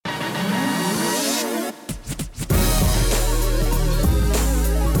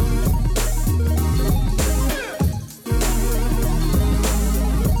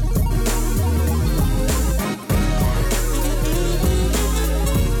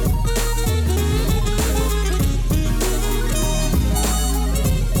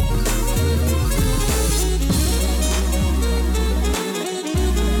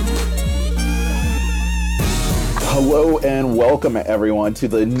welcome everyone to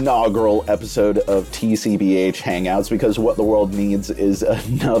the inaugural episode of TCBH Hangouts, because what the world needs is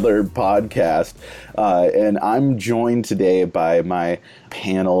another podcast. And I'm joined today by my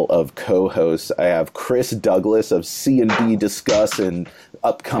panel of co-hosts. I have Chris Douglas of C&B Discuss and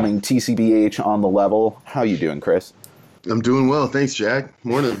upcoming TCBH On the Level. How you doing, Chris? I'm doing well. Thanks, Jack.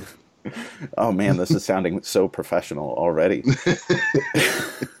 Morning. Oh man, this is sounding so professional already.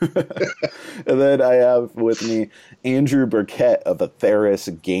 And then I have with me Andrew Burkett of Atheris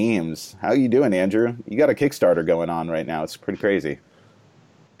Games. How you doing, Andrew? You got a Kickstarter going on right now. It's pretty crazy.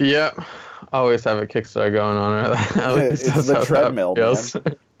 Yep. Always have a Kickstarter going on. It's the treadmill,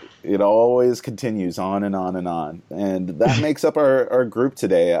 man. It always continues on and on and on. And that makes up our group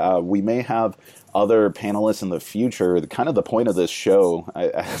today. We may have other panelists in the future. Kind of the point of this show,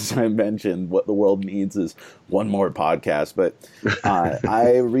 as I mentioned, what the world needs is one more podcast. But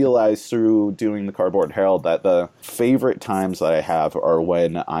I realized through doing the Cardboard Herald that the favorite times that I have are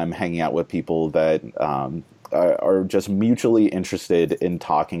when I'm hanging out with people that are just mutually interested in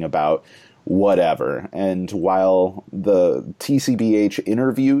talking about whatever. And while the TCBH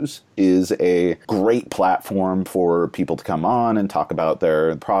interviews is a great platform for people to come on and talk about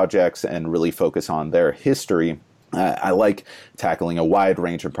their projects and really focus on their history, I like tackling a wide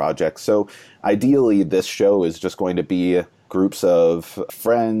range of projects. So ideally, this show is just going to be groups of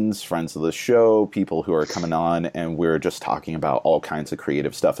friends of the show, people who are coming on, and we're just talking about all kinds of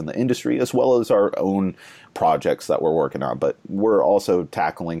creative stuff in the industry, as well as our own projects that we're working on. But we're also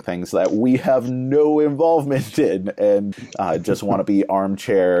tackling things that we have no involvement in and just want to be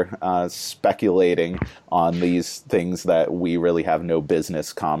armchair speculating on these things that we really have no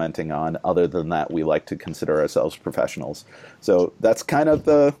business commenting on. Other than that, we like to consider ourselves professionals. So that's kind of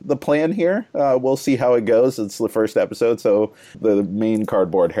the plan here. We'll see how it goes. It's the first episode, so the main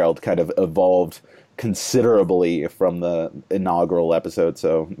Cardboard Herald kind of evolved considerably from the inaugural episode,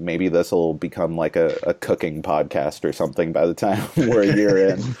 so maybe this will become like a cooking podcast or something by the time we're a year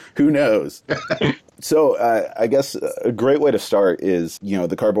in. Who knows? So I guess a great way to start is,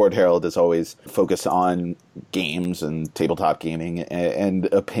 the Cardboard Herald is always focused on games and tabletop gaming and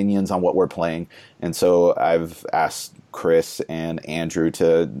opinions on what we're playing. And so I've asked Chris and Andrew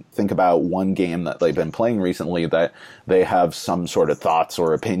to think about one game that they've been playing recently that they have some sort of thoughts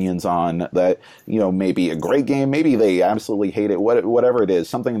or opinions on, that, may be a great game, maybe they absolutely hate it, whatever it is,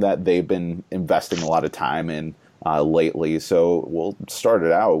 something that they've been investing a lot of time in lately. So we'll start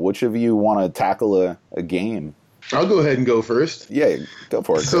it out. Which of you want to tackle a game? I'll go ahead and go first. Yeah, go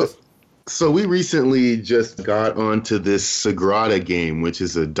for it, Chris. So we recently just got onto this Sagrada game, which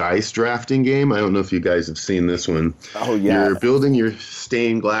is a dice drafting game. I don't know if you guys have seen this one. Oh, yeah. You're building your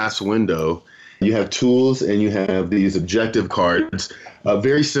stained glass window. You have tools and you have these objective cards,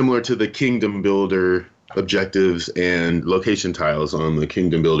 very similar to the Kingdom Builder objectives and location tiles on the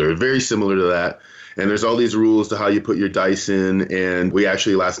Kingdom Builder. Very similar to that. And there's all these rules to how you put your dice in. And we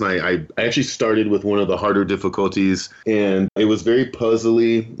actually, last night, I actually started with one of the harder difficulties. And it was very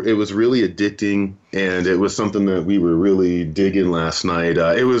puzzly. It was really addicting. And it was something that we were really digging last night.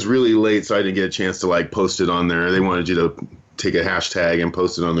 It was really late, so I didn't get a chance to post it on there. They wanted you to take a hashtag and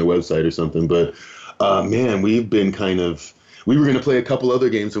post it on their website or something. But man, we've been we were going to play a couple other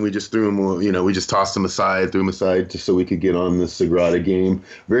games, and we just threw them, we just tossed them aside, threw them aside just so we could get on this Sagrada game.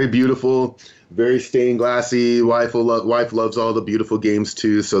 Very beautiful, very stained glassy. Wife loves all the beautiful games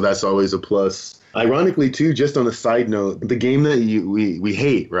too, so that's always a plus. Ironically too, just on a side note, the game that we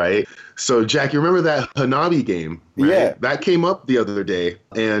hate, right? So Jack, you remember that Hanabi game, right? Yeah. That came up the other day,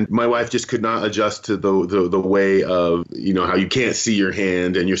 and my wife just could not adjust to the way of, how you can't see your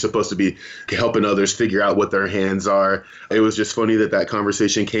hand and you're supposed to be helping others figure out what their hands are. It was just funny that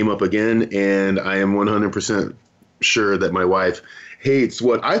conversation came up again, and I am 100% sure that my wife hates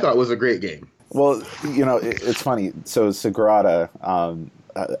what I thought was a great game. Well, it's funny. So Sagrada,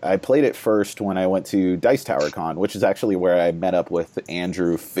 I played it first when I went to Dice Tower Con, which is actually where I met up with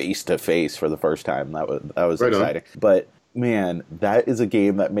Andrew face to face for the first time. That was right exciting. On. But man, that is a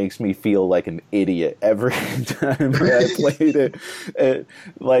game that makes me feel like an idiot every time I played it.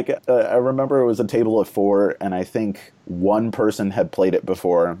 I remember it was a table of 4, and I think one person had played it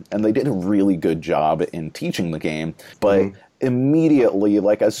before, and they did a really good job in teaching the game. But immediately,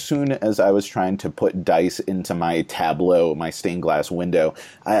 as soon as I was trying to put dice into my tableau, my stained glass window,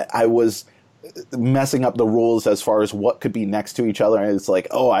 I was messing up the rules as far as what could be next to each other. And it's like,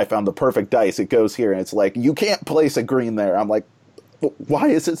 oh, I found the perfect dice. It goes here. And it's like, you can't place a green there. I'm like, why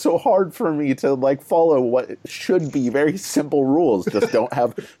is it so hard for me to like follow what should be very simple rules? Just don't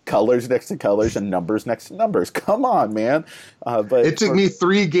have colors next to colors and numbers next to numbers. Come on, man. But it took me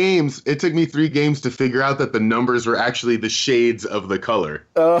 3 games. It took me 3 games to figure out that the numbers were actually the shades of the color.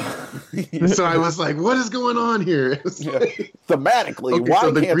 So I was like, what is going on here? Like, thematically, okay, why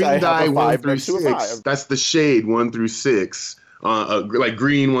so the can't green I dye have a 1 5 through next to a 6, 5? that's the shade 1 through 6. Like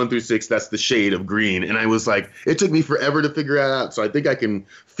green 1 through 6, that's the shade of green. And I was like, it took me forever to figure that out. So I think I can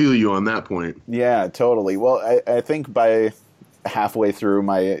feel you on that point. Yeah, totally. Well, I think by halfway through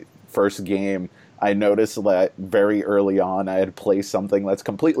my first game, I noticed that very early on I had placed something that's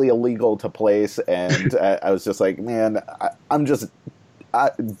completely illegal to place, and I was just like, man, I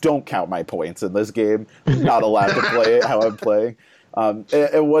don't count my points in this game. I'm not allowed to play it how I'm playing.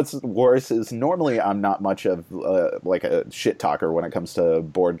 And what's worse is normally I'm not much of like a shit talker when it comes to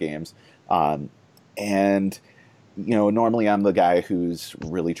board games. And, you know, normally I'm the guy who's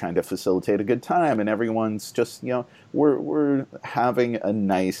really trying to facilitate a good time, and everyone's just, you know, we're having a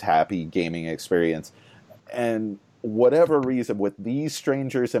nice, happy gaming experience. And whatever reason, with these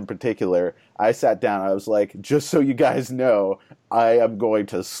strangers in particular, I sat down, I was like, just so you guys know, I am going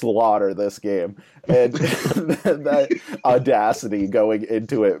to slaughter this game. And that audacity going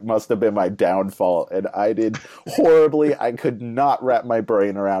into it must have been my downfall. And I did horribly. I could not wrap my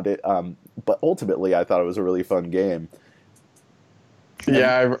brain around it. But ultimately, I thought it was a really fun game.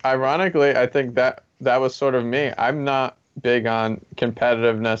 Yeah, ironically, I think that was sort of me. I'm not big on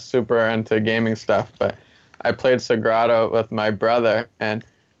competitiveness, super into gaming stuff, but I played Sagrado with my brother, and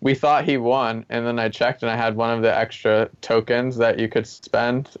we thought he won, and then I checked, and I had one of the extra tokens that you could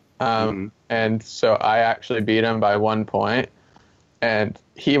spend, and so I actually beat him by 1 point, and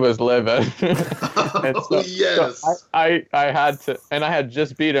he was livid. And so, yes. So I had to, and I had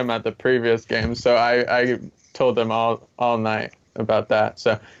just beat him at the previous game, so I told him all night about that.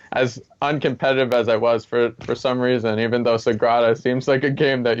 So as uncompetitive as I was for some reason, even though Sagrada seems like a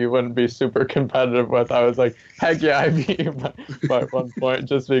game that you wouldn't be super competitive with, I was like, heck yeah, I beat you by 1 point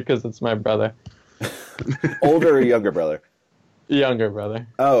just because it's my brother. Older or younger brother? Younger brother.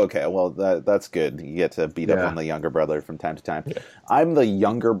 Oh, okay. Well, that's good. You get to beat up on the younger brother from time to time. Yeah. I'm the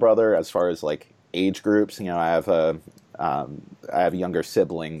younger brother as far as like age groups. You know, I have younger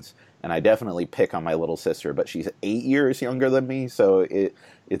siblings, and I definitely pick on my little sister, but she's 8 years younger than me, so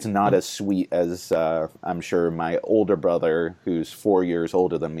it's not as sweet as I'm sure my older brother, who's 4 years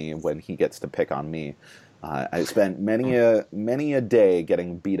older than me, when he gets to pick on me. I spent many a day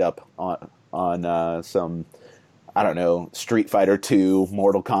getting beat up on some, I don't know, Street Fighter 2,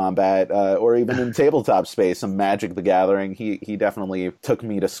 Mortal Kombat, or even in tabletop space, some Magic the Gathering. He definitely took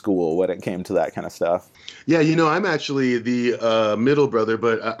me to school when it came to that kind of stuff. Yeah, you know, I'm actually the middle brother,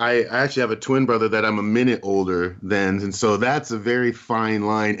 but I actually have a twin brother that I'm a minute older than, and so that's a very fine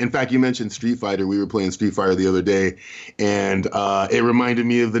line. In fact, you mentioned Street Fighter. We were playing Street Fighter the other day, and it reminded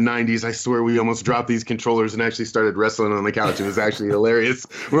me of the 90s. I swear we almost dropped these controllers and actually started wrestling on the couch. It was actually hilarious.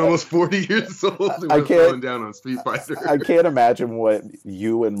 We're almost 40 years old, and we're throwing down on Street Fighter. I can't imagine what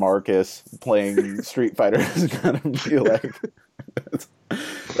you and Marcus playing Street Fighter is going to be like.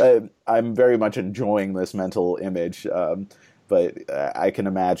 I'm very much enjoying this mental image, but I can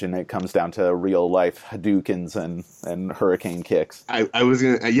imagine it comes down to real life Hadoukens and hurricane kicks. I was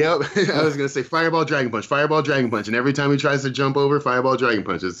gonna say Fireball Dragon Punch, and every time he tries to jump over, Fireball Dragon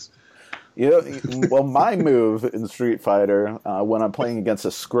Punches. Yeah, well, my move in Street Fighter, when I'm playing against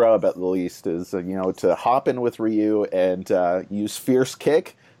a scrub at the least, is to hop in with Ryu and use Fierce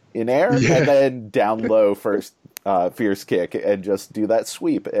Kick in air, and then down low first. Fierce Kick, and just do that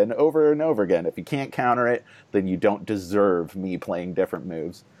sweep and over again. If you can't counter it, then you don't deserve me playing different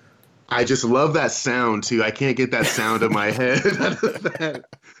moves. I just love that sound too. I can't get that sound in my head.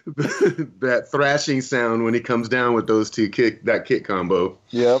 that thrashing sound when he comes down with those two kick combo.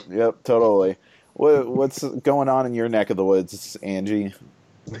 Yep, totally. What's going on in your neck of the woods, Angie?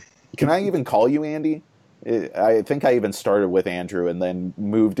 Can I even call you Andy? I think I even started with Andrew and then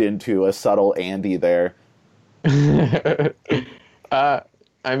moved into a subtle Andy there. I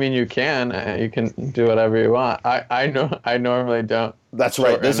mean, you can do whatever you want. I normally don't. That's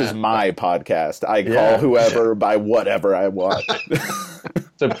right. This is my podcast. I call whoever by whatever I want.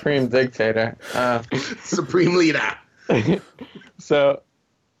 Supreme dictator. Supreme leader. So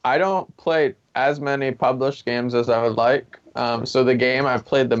I don't play as many published games as I would like. So the game I've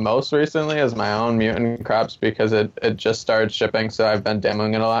played the most recently is my own Mutant Crops, because it just started shipping, so I've been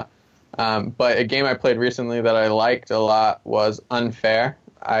demoing it a lot. But a game I played recently that I liked a lot was Unfair.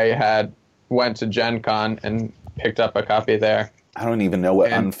 I went to Gen Con and picked up a copy there. I don't even know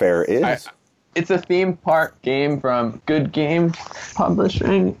what Unfair is. It's a theme park game from Good Game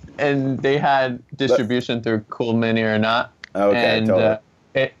Publishing, and they had distribution through Cool Mini or not. Okay, and totally.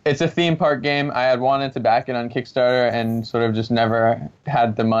 It's a theme park game. I had wanted to back it on Kickstarter and sort of just never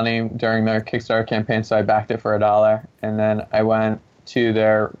had the money during their Kickstarter campaign, so I backed it for $1. And then I went to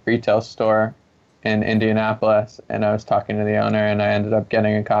their retail store in Indianapolis, and I was talking to the owner, and I ended up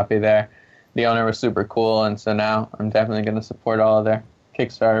getting a copy there. The owner was super cool, and so now I'm definitely going to support all of their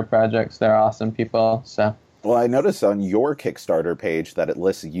Kickstarter projects. They're awesome people. So. Well, I noticed on your Kickstarter page that it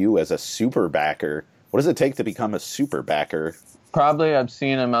lists you as a super backer. What does it take to become a super backer? Probably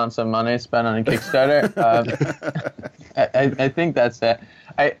obscene amounts of money spent on a Kickstarter. I think that's it.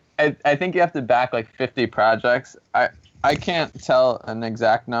 I think you have to back like 50 projects. I can't tell an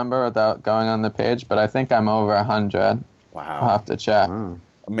exact number without going on the page, but I think I'm over 100. Wow. I'll have to check. Wow.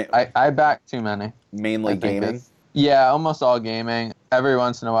 I back too many. Mainly gaming? Yeah, almost all gaming. Every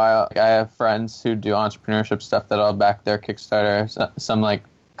once in a while, I have friends who do entrepreneurship stuff that I'll back their Kickstarter. Some like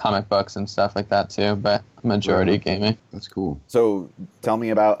comic books and stuff like that too, but majority gaming. That's cool. So tell me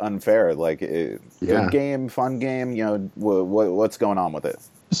about Unfair. Like, good game, fun game. You know, what's going on with it?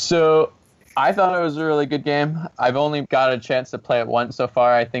 So I thought it was a really good game. I've only got a chance to play it once so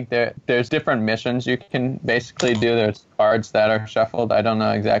far. I think there's different missions you can basically do. There's cards that are shuffled. I don't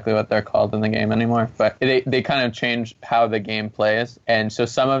know exactly what they're called in the game anymore, but they kind of change how the game plays. And so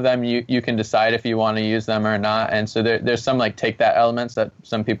some of them you can decide if you want to use them or not. And so there's some like take that elements that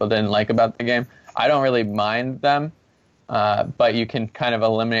some people didn't like about the game. I don't really mind them. But you can kind of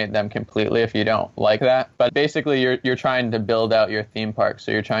eliminate them completely if you don't like that. But basically, you're trying to build out your theme park.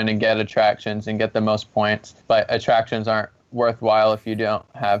 So you're trying to get attractions and get the most points. But attractions aren't worthwhile if you don't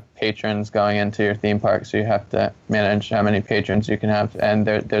have patrons going into your theme park. So you have to manage how many patrons you can have. And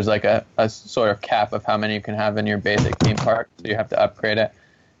there's like a sort of cap of how many you can have in your basic theme park. So you have to upgrade it.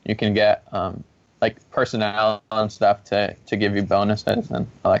 You can get like personnel and stuff to give you bonuses and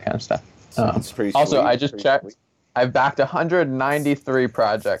all that kind of stuff. Also, I just checked. I've backed 193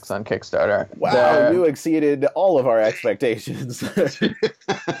 projects on Kickstarter. Wow, you exceeded all of our expectations.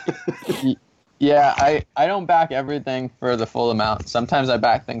 Yeah, I don't back everything for the full amount. Sometimes I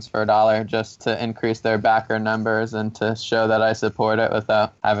back things for $1 just to increase their backer numbers and to show that I support it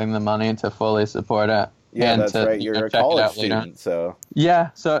without having the money to fully support it. Yeah, and that's right. You're a college student, so. Yeah,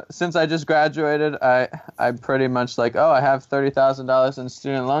 so since I just graduated, I'm pretty much like, I have $30,000 in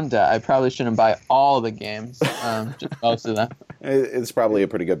student loan debt. I probably shouldn't buy all the games, just most of them. It's probably a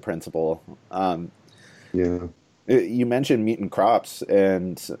pretty good principle. Yeah. You mentioned Mutant Crops,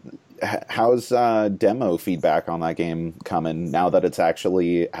 and how's demo feedback on that game coming now that it's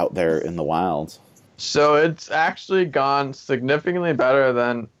actually out there in the wild? So it's actually gone significantly better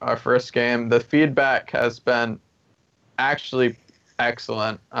than our first game. The feedback has been actually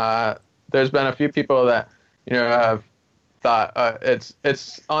excellent. There's been a few people that have thought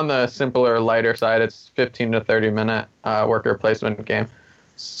it's on the simpler, lighter side. It's 15 to 30 minute worker placement game.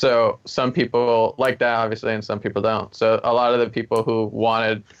 So some people like that, obviously, and some people don't. So a lot of the people who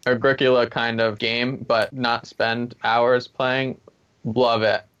wanted a Agricola kind of game but not spend hours playing love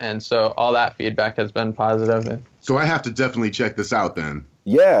it, and so all that feedback has been positive. So I have to definitely check this out then.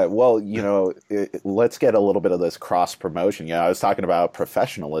 Yeah, well, let's get a little bit of this cross promotion. I was talking about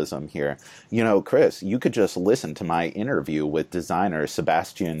professionalism here. Chris, you could just listen to my interview with designer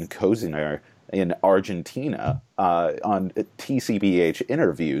Sebastian Koziner in Argentina on TCBH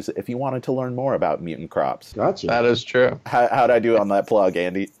interviews if you wanted to learn more about Mutant Crops. Gotcha. That is true. How'd I do on that plug,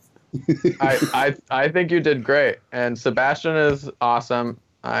 Andy? I think you did great, and Sebastian is awesome.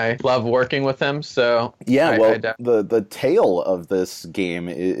 I love working with him. So yeah, the tale of this game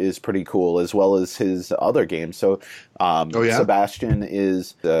is pretty cool, as well as his other games. So Sebastian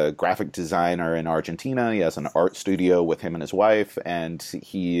is a graphic designer in Argentina. He has an art studio with him and his wife, and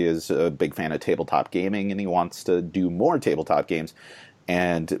he is a big fan of tabletop gaming, and he wants to do more tabletop games.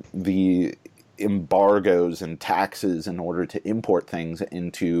 And the embargoes and taxes in order to import things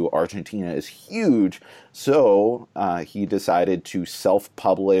into Argentina is huge. So he decided to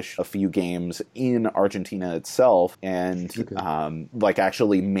self-publish a few games in Argentina itself and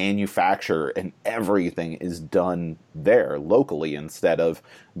actually manufacture, and everything is done there locally instead of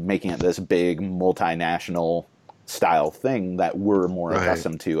making it this big multinational style thing that we're more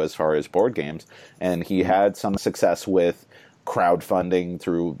accustomed to as far as board games. And he had some success with crowdfunding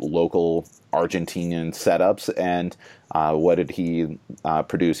through local Argentinian setups, and what did he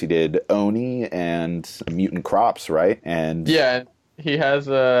produce? He did Oni and Mutant Crops, right? And yeah, he has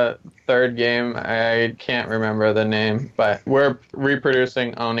a third game. I can't remember the name, but we're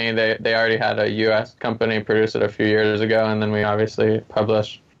reproducing Oni. They already had a U.S. company produce it a few years ago, and then we obviously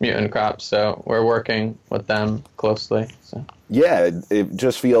published Mutant Crops, so we're working with them closely. So. Yeah, it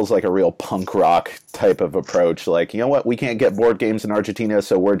just feels like a real punk rock type of approach. Like, you know what, we can't get board games in Argentina,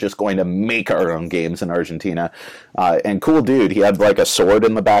 so we're just going to make our own games in Argentina. And cool dude, he had like a sword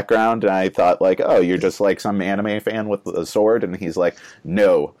in the background, and I thought like, oh, you're just like some anime fan with a sword? And he's like,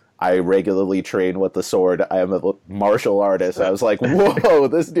 no, I regularly train with the sword. I am a martial artist. I was like, whoa,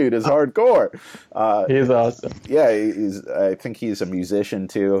 this dude is hardcore. He's awesome. Yeah, I think he's a musician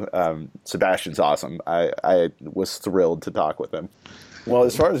too. Sebastian's awesome. I was thrilled to talk with him. Well,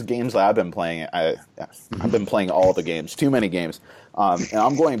 as far as games that I've been playing, I've been playing all the games, too many games. And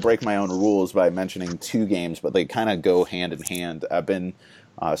I'm going to break my own rules by mentioning 2 games, but they kind of go hand in hand. I've been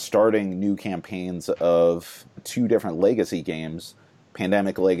starting new campaigns of 2 different Legacy games,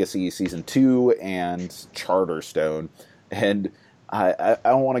 Pandemic Legacy Season 2 and Charterstone. And I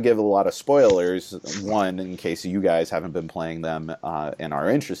don't want to give a lot of spoilers, one, in case you guys haven't been playing them and are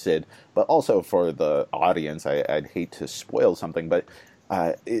interested, but also for the audience, I'd hate to spoil something, but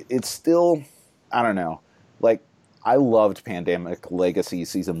it's still, I don't know, like, I loved Pandemic Legacy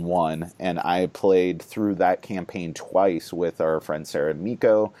Season 1, and I played through that campaign twice with our friend Sarah and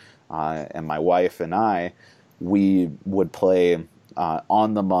Miko, and my wife and I. We would play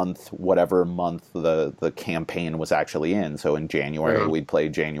on the month, whatever month the campaign was actually in. So in January, we'd play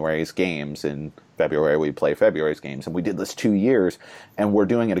January's games. In February, we'd play February's games. And we did this 2 years, and we're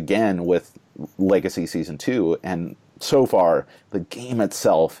doing it again with Legacy Season 2. And so far, the game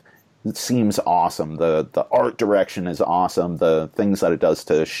itself, it seems awesome. The art direction is awesome. The things that it does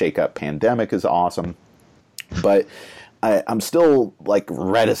to shake up Pandemic is awesome. But I'm still like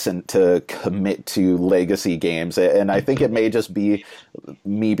reticent to commit to Legacy games, and I think it may just be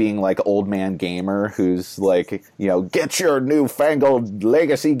me being like old man gamer who's like, you know, get your newfangled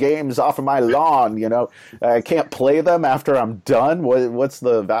Legacy games off of my lawn. You know, I can't play them after I'm done. What's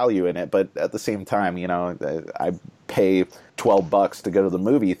the value in it? But at the same time, you know, I pay $12 to go to the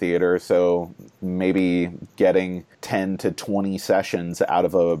movie theater, so maybe getting 10 to 20 sessions out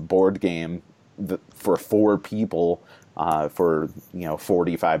of a board game for 4 people. For, you know,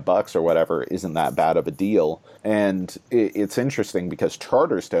 $45 or whatever isn't that bad of a deal. And it's interesting because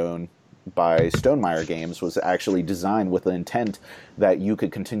Charterstone by Stonemaier Games was actually designed with the intent that you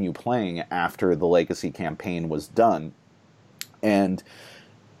could continue playing after the Legacy campaign was done. And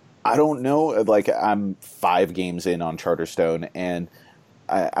I don't know, like, I'm 5 games in on Charterstone, and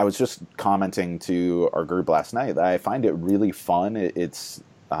I was just commenting to our group last night that I find it really fun. It's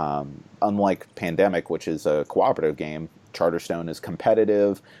unlike Pandemic, which is a cooperative game, Charterstone is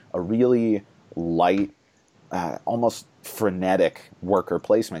competitive, a really light, almost frenetic worker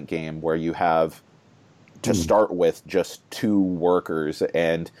placement game where you have to start with just 2 workers,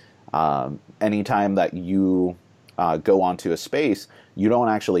 and anytime that you go onto a space, you don't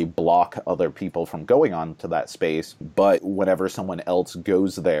actually block other people from going onto that space, but whenever someone else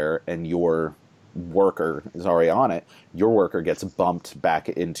goes there and your worker is already on it, your worker gets bumped back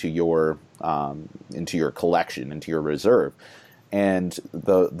into your collection, into your reserve. And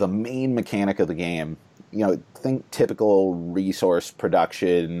the main mechanic of the game, you know, think typical resource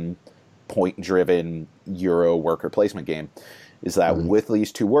production, point-driven Euro worker placement game, is that with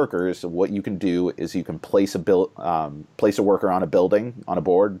these 2 workers, what you can do is you can place a worker on a building, on a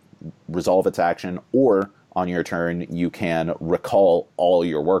board, resolve its action, or on your turn, you can recall all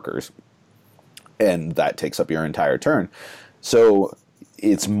your workers. And that takes up your entire turn. So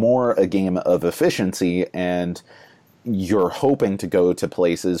it's more a game of efficiency, and you're hoping to go to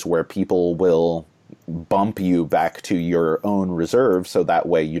places where people will bump you back to your own reserve, so that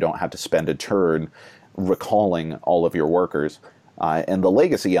way you don't have to spend a turn recalling all of your workers. And the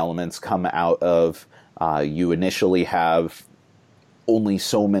Legacy elements come out of you initially have only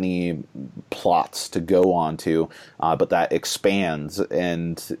so many plots to go onto, but that expands,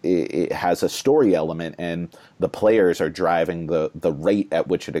 and it has a story element, and the players are driving the rate at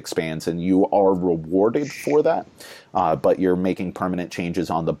which it expands, and you are rewarded for that, but you're making permanent changes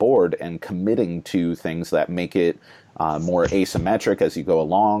on the board and committing to things that make it more asymmetric as you go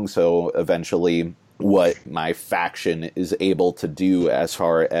along. So eventually what my faction is able to do as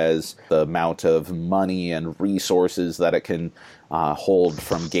far as the amount of money and resources that it can hold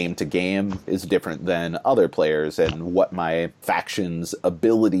from game to game is different than other players, and what my faction's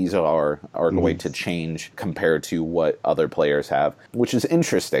abilities are going to change compared to what other players have, which is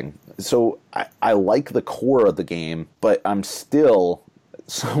interesting. So I like the core of the game, but I'm still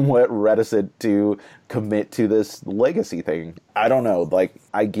somewhat reticent to commit to this Legacy thing. I don't know, like,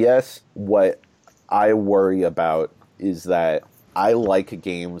 I guess what I worry about is that I like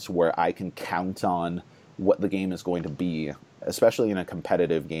games where I can count on what the game is going to be especially in a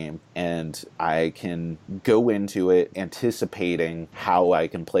competitive game, and I can go into it anticipating how I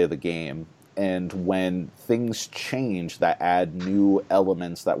can play the game. And when things change that add new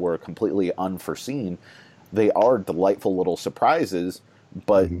elements that were completely unforeseen, they are delightful little surprises,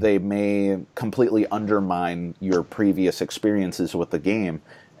 but they may completely undermine your previous experiences with the game.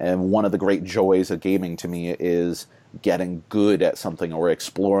 And one of the great joys of gaming to me is getting good at something or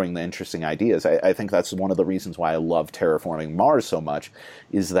exploring the interesting ideas. I think that's one of the reasons why I love Terraforming Mars so much,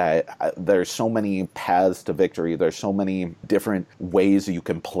 is that there's so many paths to victory. There's so many different ways you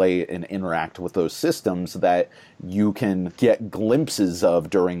can play and interact with those systems that you can get glimpses of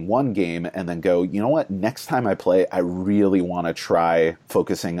during one game and then go, you know what, next time I play, I really want to try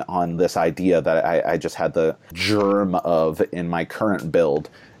focusing on this idea that I just had the germ of in my current build.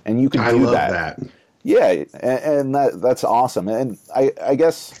 And you can do that. Yeah, and that's awesome. And I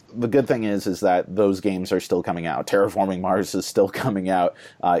guess the good thing is that those games are still coming out. Terraforming Mars is still coming out,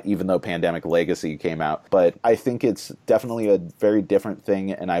 even though Pandemic Legacy came out. But I think it's definitely a very different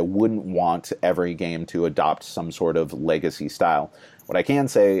thing, and I wouldn't want every game to adopt some sort of legacy style. What I can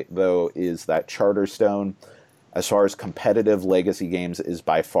say, though, is that Charterstone, as far as competitive legacy games, is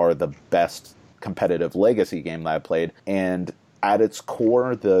by far the best competitive legacy game that I've played. And at its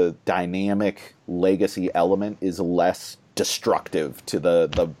core, the dynamic legacy element is less destructive to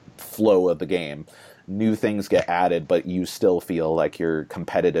the flow of the game. New things get added, but you still feel like you're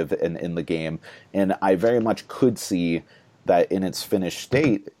competitive in the game. And I very much could see that in its finished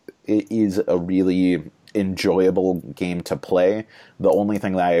state, it is a really enjoyable game to play. The only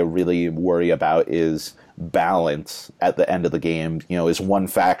thing that I really worry about is balance at the end of the game. You know, is one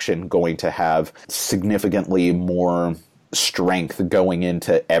faction going to have significantly more strength going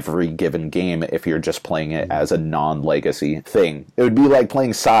into every given game if you're just playing it as a non-legacy thing? It would be like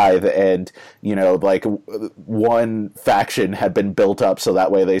playing Scythe and, you know, like one faction had been built up so that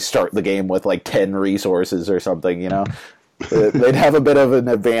way they start the game with like 10 resources or something, you know? They'd have a bit of an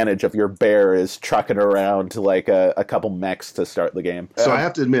advantage if your bear is trucking around to like a couple mechs to start the game. So I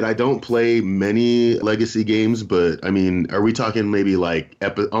have to admit, I don't play many legacy games, but I mean, are we talking maybe like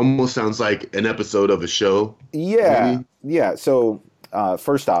almost sounds like an episode of a show? Yeah, maybe? Yeah. So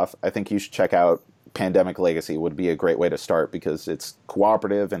first off, I think you should check out Pandemic Legacy. Would be a great way to start because it's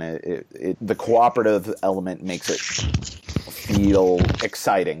cooperative, and the cooperative element makes it feel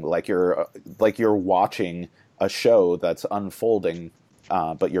exciting, like you're watching a show that's unfolding,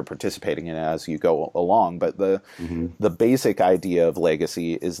 but you're participating in it as you go along. But the basic idea of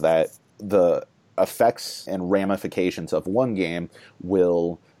Legacy is that the effects and ramifications of one game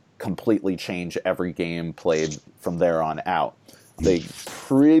will completely change every game played from there on out. They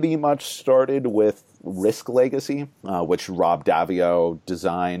pretty much started with Risk Legacy, which Rob Daviau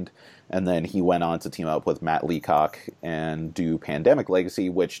designed, and then he went on to team up with Matt Leacock and do Pandemic Legacy,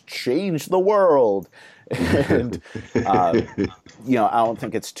 which changed the world. And, you know, I don't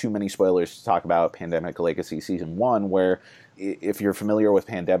think it's too many spoilers to talk about Pandemic Legacy Season 1, where if you're familiar with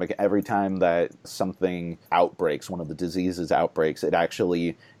Pandemic, every time that something outbreaks, one of the diseases outbreaks, it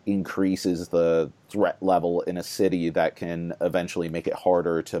actually increases the threat level in a city that can eventually make it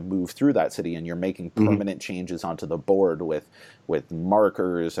harder to move through that city, and you're making permanent changes onto the board with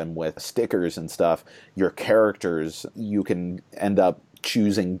markers and with stickers and stuff. Your characters, you can end up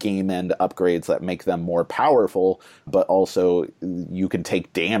choosing game end upgrades that make them more powerful, but also you can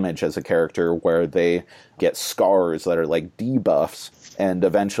take damage as a character where they get scars that are like debuffs, and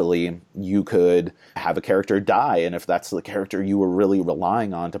eventually you could have a character die, and if that's the character you were really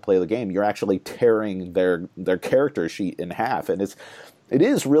relying on to play the game, you're actually tearing their character sheet in half, and it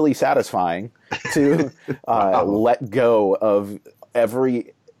is really satisfying to let go of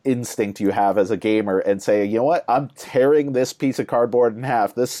every instinct you have as a gamer and say, you know what, I'm tearing this piece of cardboard in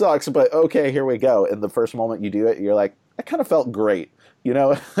half. This sucks, but okay, here we go. And the first moment you do it, you're like, I kind of felt great. You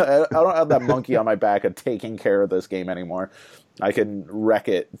know, I don't have that monkey on my back of taking care of this game anymore. I can wreck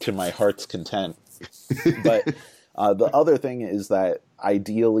it to my heart's content. But the other thing is that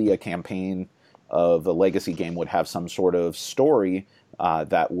ideally a campaign of a legacy game would have some sort of story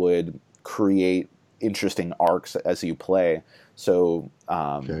that would create interesting arcs as you play. So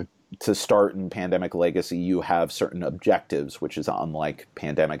to start in Pandemic Legacy, you have certain objectives, which is unlike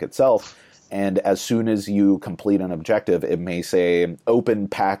Pandemic itself. And as soon as you complete an objective, it may say, open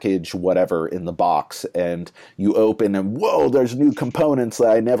package whatever in the box. And you open and, whoa, there's new components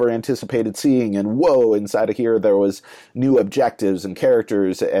that I never anticipated seeing. And whoa, inside of here there was new objectives and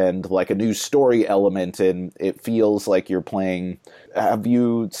characters and like a new story element. And it feels like you're playing... Have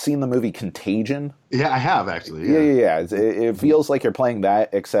you seen the movie Contagion? Yeah, I have, actually. Yeah. It feels like you're playing that,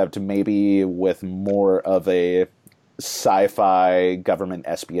 except maybe with more of a sci-fi government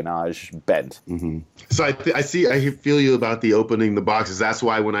espionage bent. Mm-hmm. So I feel you about the opening the boxes. That's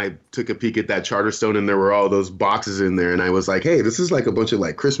why when I took a peek at that Charterstone and there were all those boxes in there, and I was like, hey, this is like a bunch of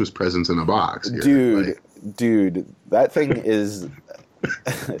like Christmas presents in a box here. Dude, that thing is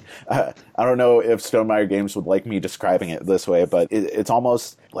I don't know if Stonemaier Games would like me describing it this way, but it's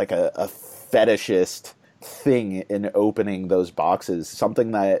almost like a fetishist thing in opening those boxes,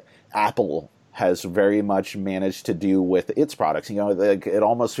 something that Apple has very much managed to do with its products. Like, it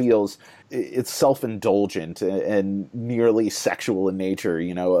almost feels it's self-indulgent and nearly sexual in nature,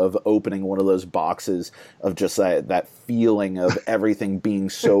 of opening one of those boxes, of just that feeling of everything being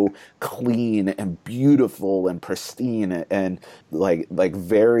so clean and beautiful and pristine, and like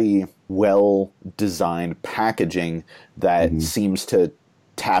very well designed packaging that seems to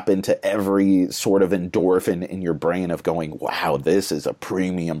tap into every sort of endorphin in your brain of going, wow, this is a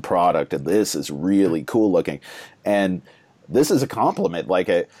premium product and this is really cool looking. And this is a compliment. Like,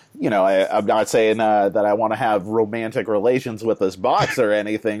 I'm not saying that I want to have romantic relations with this box or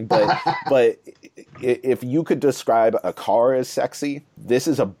anything, but if you could describe a car as sexy, this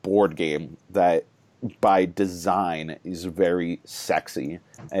is a board game that by design is very sexy.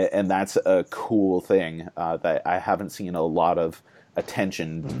 And that's a cool thing that I haven't seen a lot of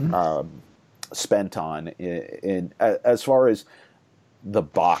attention spent on in as far as the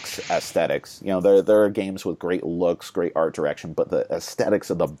box aesthetics. There are games with great looks, great art direction, but the aesthetics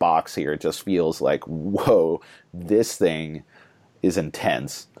of the box here just feels like, whoa, this thing is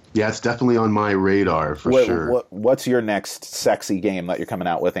intense. Yeah, it's definitely on my radar for sure. What's your next sexy game that you're coming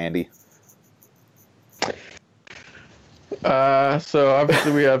out with, Andy? So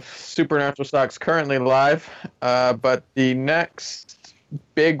obviously we have Supernatural Stocks currently live, but the next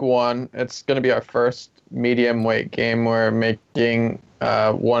big one, it's going to be our first medium weight game. We're making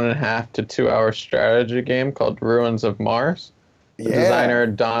 1.5 to 2 hour strategy game called Ruins of Mars. The designer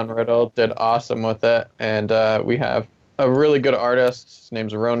Don Riddle did awesome with it, and we have a really good artist. His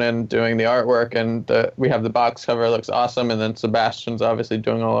name's Ronan doing the artwork, and we have the box cover. It looks awesome, and then Sebastian's obviously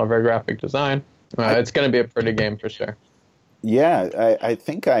doing all of our graphic design. It's going to be a pretty game for sure. Yeah, I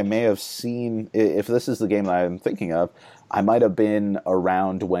think I may have seen, if this is the game that I'm thinking of, I might have been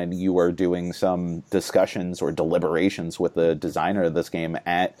around when you were doing some discussions or deliberations with the designer of this game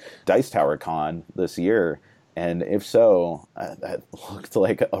at Dice Tower Con this year. And if so, that looked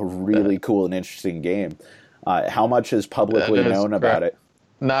like a really cool and interesting game. How much is publicly known about it?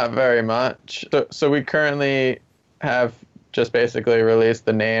 Not very much. So we currently have just basically released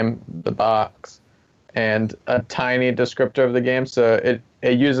the name, the box, and a tiny descriptor of the game. So it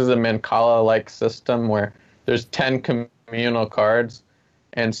uses a Mancala-like system where there's 10 communal cards,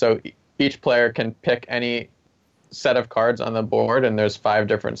 and so each player can pick any set of cards on the board, and there's 5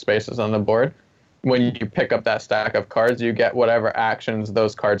 different spaces on the board. When you pick up that stack of cards, you get whatever actions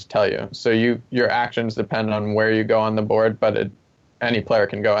those cards tell you. So your actions depend on where you go on the board, but any player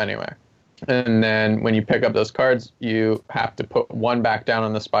can go anywhere. And then when you pick up those cards, you have to put one back down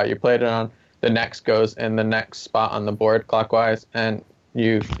on the spot you played it on. The next goes in the next spot on the board clockwise, and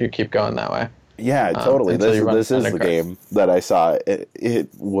you keep going that way. Yeah, totally. This is the game that I saw. It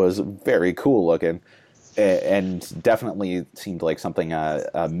was very cool looking, and definitely seemed like something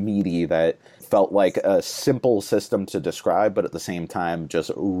meaty that felt like a simple system to describe, but at the same time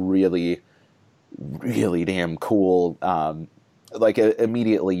just really, really damn cool. Like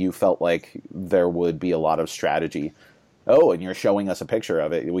immediately you felt like there would be a lot of strategy. Oh, and you're showing us a picture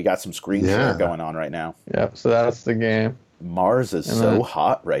of it. We got some screen share going on right now. Yep, so that's the game. Mars is so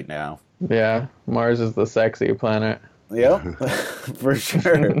hot right now. Yeah, Mars is the sexy planet. Yep, for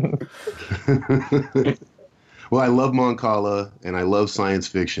sure. Well, I love Mancala, and I love science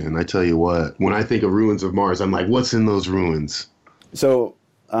fiction. I tell you what, when I think of Ruins of Mars, I'm like, what's in those ruins? So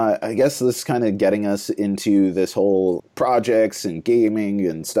I guess this is kind of getting us into this whole projects and gaming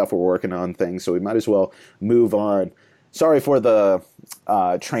and stuff we're working on things, so we might as well move on. Sorry for the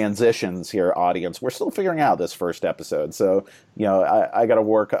transitions here, audience. We're still figuring out this first episode, so I got to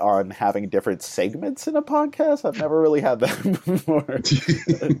work on having different segments in a podcast. I've never really had that before.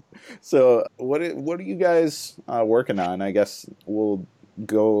 So, what are you guys working on? I guess we'll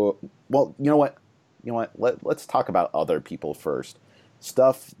go. Well, you know what? Let's talk about other people first.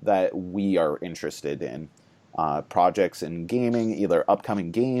 Stuff that we are interested in, projects in gaming, either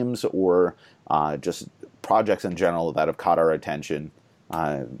upcoming games or just projects in general that have caught our attention.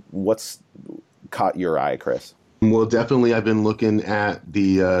 What's caught your eye, Chris? Well, definitely I've been looking at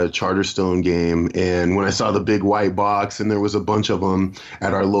the Charterstone game, and when I saw the big white box, and there was a bunch of them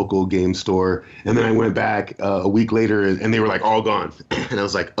at our local game store, and then I went back a week later, and they were like all gone. And I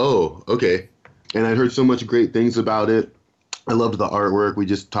was like, oh, okay. and I'd heard so much great things about it. I loved the artwork. We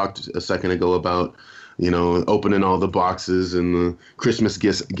just talked a second ago about, opening all the boxes and the Christmas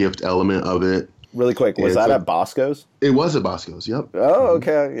gift element of it. Really quick, was that at Bosco's? It was at Bosco's, yep. Oh,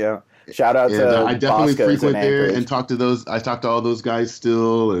 okay, yeah. Shout out to I definitely Bosco's frequent there and talk to those. I talk to all those guys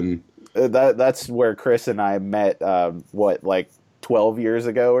still, and that's where Chris and I met. 12 years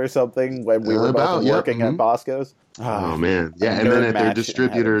ago or something when we were both working at Bosco's. Oh man, yeah, and then at their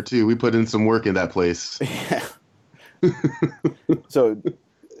distributor too. We put in some work in that place. Yeah. So,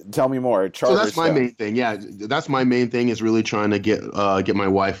 tell me more. So that's my main thing. Yeah, that's my main thing is really trying to get my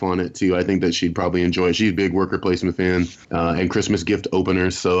wife on it too. I think that she'd probably enjoy it. She's a big worker placement fan and Christmas gift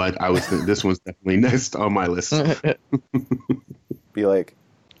openers. So I was this one's definitely next on my list. Be like,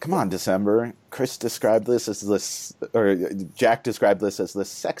 come on, December. Chris described this as Jack described this as the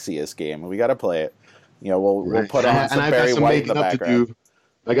sexiest game. We got to play it. We'll put on some Barry White in the background.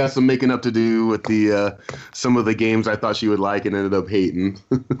 I got some making up to do with the some of the games I thought she would like and ended up hating.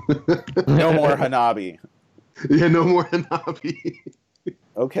 No more Hanabi. Yeah, no more Hanabi.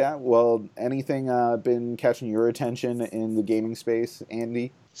 Okay, well, anything been catching your attention in the gaming space,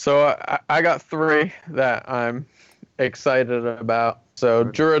 Andy? So I got 3 that I'm excited about. So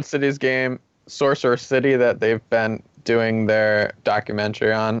Druid City's game, Sorcerer City, that they've been doing their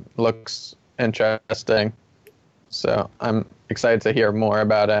documentary on, looks interesting. So I'm excited to hear more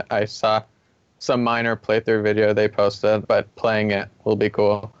about it. I saw some minor playthrough video they posted, but playing it will be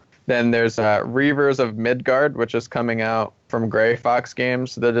cool. Then there's Reavers of Midgard, which is coming out from Gray Fox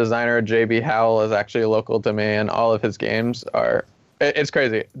Games. The designer, J.B. Howell, is actually local to me, and all of his games are... It's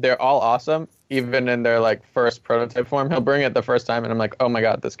crazy. They're all awesome, even in their first prototype form. He'll bring it the first time, and I'm like, oh my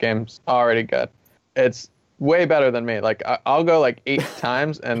god, this game's already good. It's way better than me. I'll go 8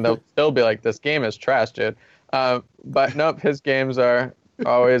 times, and they'll still be like, this game is trash, dude. But nope, his games are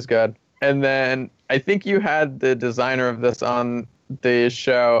always good. And then I think you had the designer of this on the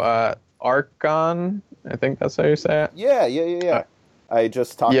show, Archon. I think that's how you say it. Yeah. I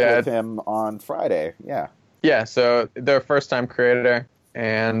just talked with him on Friday. Yeah. Yeah, so they're a first-time creator,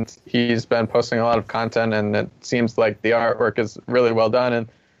 and he's been posting a lot of content, and it seems like the artwork is really well done, and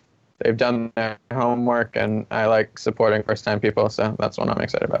they've done their homework, and I like supporting first-time people, so that's one I'm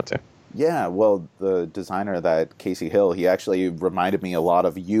excited about, too. Yeah, well, the designer, that Casey Hill, he actually reminded me a lot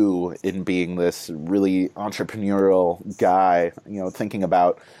of you in being this really entrepreneurial guy, thinking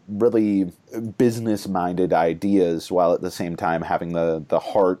about really business-minded ideas while at the same time having the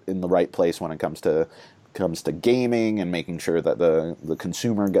heart in the right place when it comes to gaming and making sure that the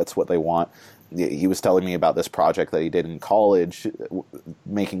consumer gets what they want. He was telling me about this project that he did in college,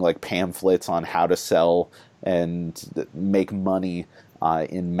 making pamphlets on how to sell and make money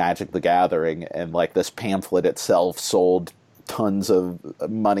in Magic the Gathering, and this pamphlet itself sold tons of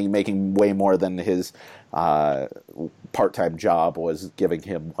money, making way more than his part-time job was giving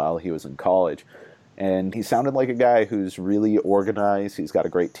him while he was in college. And he sounded like a guy who's really organized. He's got a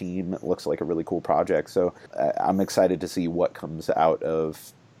great team. It looks like a really cool project. So I'm excited to see what comes out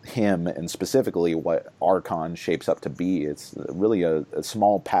of him, and specifically what Archon shapes up to be. It's really a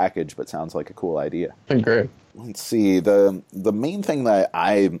small package, but sounds like a cool idea. Great. Let's see. The main thing that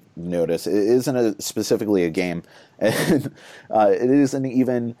I notice, it isn't specifically a game, and it isn't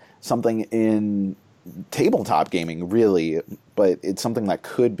even something in tabletop gaming, really, but it's something that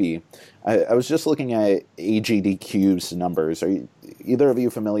could be. I was just looking at AGDQ's numbers. Are either of you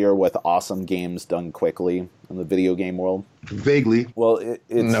familiar with Awesome Games Done Quickly in the video game world? Vaguely. Well,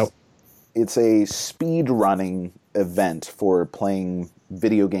 it's a speed running event for playing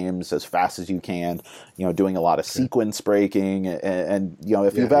video games as fast as you can, doing a lot of sequence breaking, and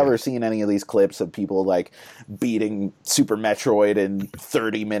if you've ever seen any of these clips of people beating Super Metroid in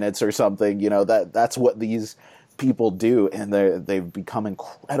 30 minutes or something, that's what these people do, and they've become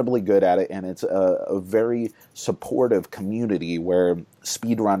incredibly good at it, and it's a very supportive community where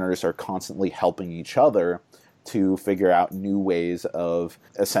speedrunners are constantly helping each other to figure out new ways of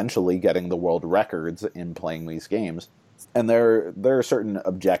essentially getting the world records in playing these games. And there are certain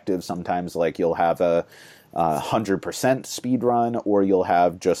objectives sometimes, you'll have a 100% speed run, or you'll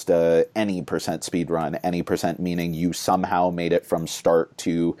have just any percent speed run. Any percent meaning you somehow made it from start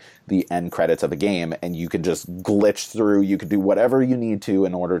to the end credits of a game, and you could just glitch through. You could do whatever you need to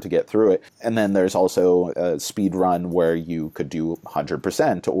in order to get through it. And then there's also a speed run where you could do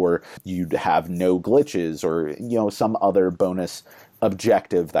 100%, or you'd have no glitches, or some other bonus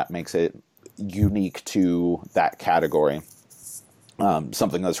objective that makes it unique to that category.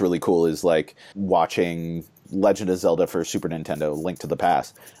 Something that's really cool is watching Legend of Zelda for Super Nintendo, Link to the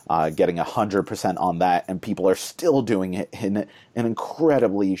Past, getting 100% on that, and people are still doing it in an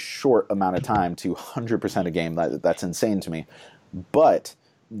incredibly short amount of time to 100% a game. That's insane to me. But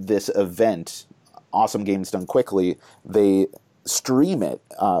this event, Awesome Games Done Quickly, they stream it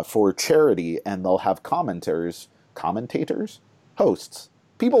for charity, and they'll have commentators, hosts,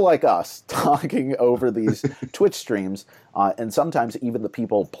 people like us talking over these Twitch streams, and sometimes even the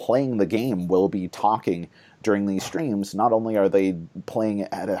people playing the game will be talking during these streams. Not only are they playing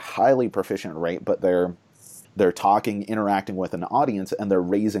at a highly proficient rate, but they're talking, interacting with an audience, and they're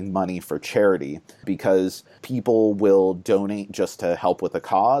raising money for charity, because people will donate just to help with the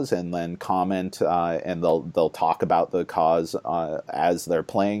cause and then comment, and they'll talk about the cause as they're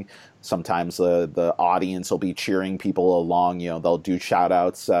playing. Sometimes the audience will be cheering people along. They'll do shout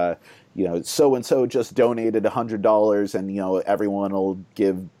outs, so-and-so just donated $100, and, everyone will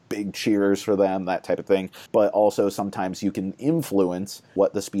give big cheers for them, that type of thing. But also sometimes you can influence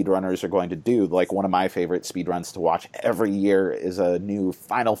what the speedrunners are going to do. Like, one of my favorite speedruns to watch every year is a new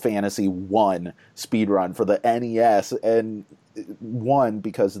Final Fantasy 1 speedrun for the NES, and 1,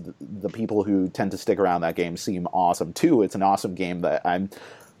 because the people who tend to stick around that game seem awesome. 2, it's an awesome game that I'm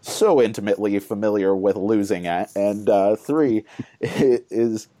so intimately familiar with losing at. And 3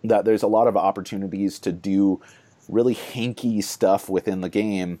 is that there's a lot of opportunities to do really hanky stuff within the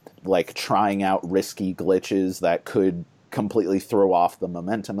game, like trying out risky glitches that could completely throw off the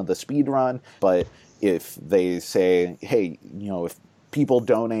momentum of the speedrun. But if they say, hey, if people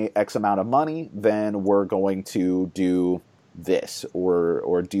donate X amount of money, then we're going to do this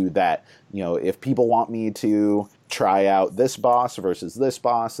or do that. If people want me to try out this boss versus this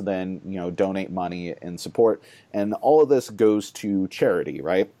boss, then, donate money and support. And all of this goes to charity,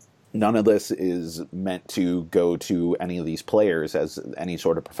 right? None of this is meant to go to any of these players as any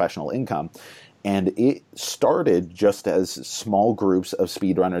sort of professional income. And it started just as small groups of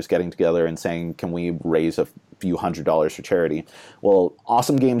speedrunners getting together and saying, can we raise a few $100s for charity? Well,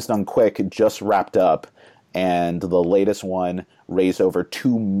 Awesome Games Done Quick just wrapped up, and the latest one raised over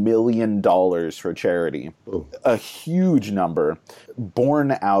 $2 million for charity. Oh. A huge number,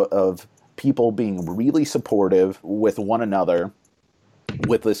 born out of people being really supportive with one another,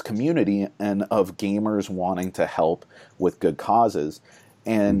 with this community, and of gamers wanting to help with good causes.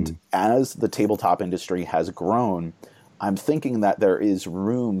 And as the tabletop industry has grown, I'm thinking that there is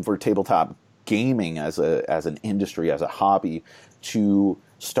room for tabletop gaming as an industry, as a hobby, to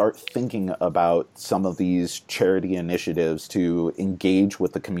start thinking about some of these charity initiatives to engage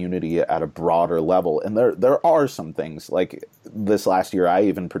with the community at a broader level. And there are some things. Like this last year, I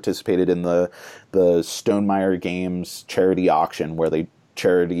even participated in the Stonemaier Games charity auction, where they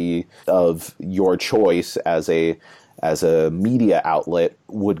charity of your choice as a media outlet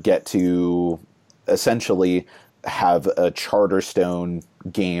would get to essentially have a Charterstone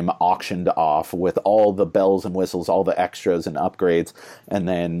game auctioned off with all the bells and whistles, all the extras and upgrades, and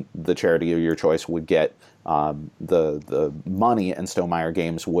then the charity of your choice would get the money, and Stonemaier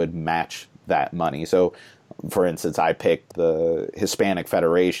Games would match that money. So, for instance, I picked the Hispanic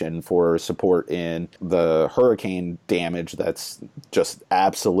Federation for support in the hurricane damage that's just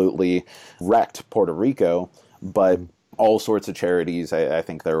absolutely wrecked Puerto Rico, but all sorts of charities. I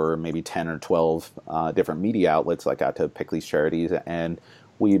think there were maybe 10 or 12 different media outlets that got to pick these charities, and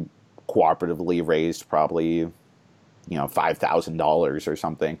we cooperatively raised probably $5,000 or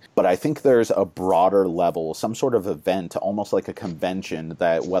something. But I think there's a broader level, some sort of event, almost like a convention,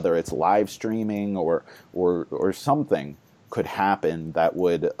 that whether it's live streaming or something could happen that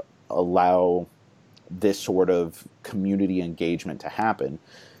would allow this sort of community engagement to happen.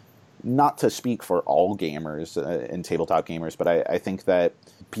 Not to speak for all gamers and tabletop gamers, but I think that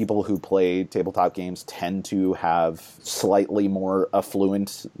people who play tabletop games tend to have slightly more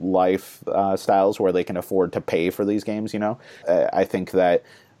affluent life styles where they can afford to pay for these games, I think that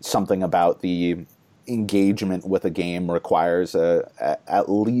something about the engagement with a game requires at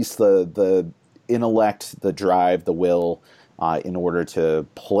least the intellect, the drive, the will, in order to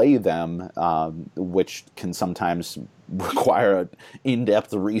play them, which can sometimes require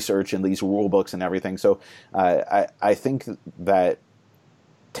in-depth research in these rule books and everything. So I think that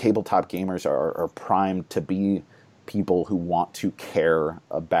tabletop gamers are primed to be people who want to care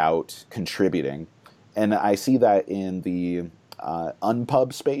about contributing. And I see that in the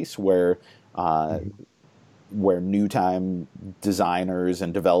unpub space, where where new time designers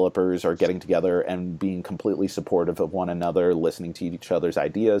and developers are getting together and being completely supportive of one another, listening to each other's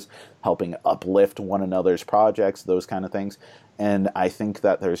ideas, helping uplift one another's projects, those kind of things. And I think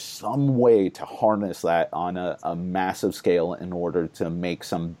that there's some way to harness that on a massive scale in order to make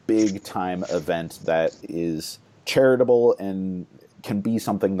some big time event that is charitable and can be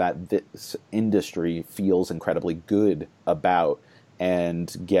something that this industry feels incredibly good about,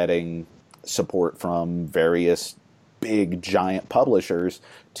 and getting support from various big giant publishers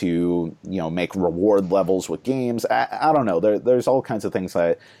to, make reward levels with games. I don't know. There's all kinds of things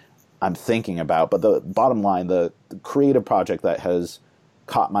that I'm thinking about, but the bottom line, the creative project that has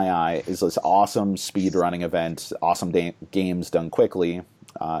caught my eye is this awesome speedrunning event, awesome games done quickly,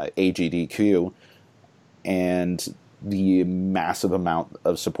 AGDQ, and the massive amount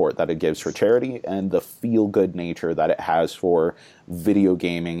of support that it gives for charity and the feel-good nature that it has for video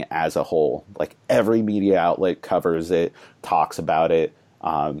gaming as a whole. Like, every media outlet covers it, talks about it.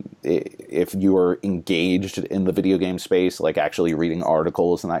 If you're engaged in the video game space, like actually reading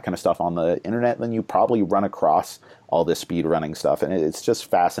articles and that kind of stuff on the internet, then you probably run across all this speedrunning stuff, and it's just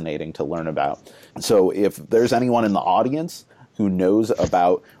fascinating to learn about. So if there's anyone in the audience who knows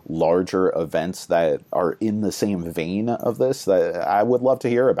about larger events that are in the same vein of this, that I would love to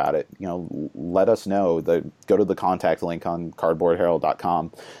hear about it. Let us know. Go to the contact link on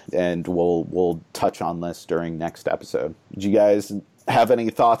cardboardherald.com, and we'll touch on this during next episode. Do you guys have any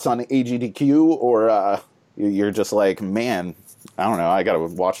thoughts on AGDQ, or you're just like, man, I don't know, I got to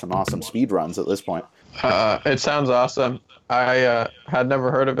watch some awesome speedruns at this point? It sounds awesome. I had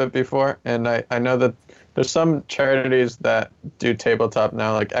never heard of it before, and I know that there's some charities that do tabletop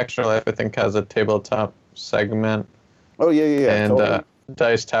now, like Extra Life, I think, has a tabletop segment. Oh, yeah. And totally.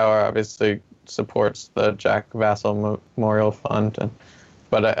 Dice Tower obviously supports the Jack Vassal Memorial Fund.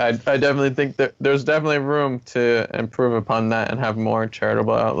 But I definitely think that there's definitely room to improve upon that and have more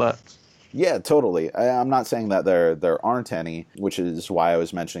charitable outlets. Yeah, totally. I'm not saying that there aren't any, which is why I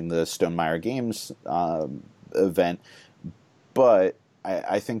was mentioning the Stonemaier Games event. But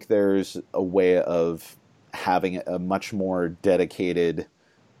I think there's a way of having a much more dedicated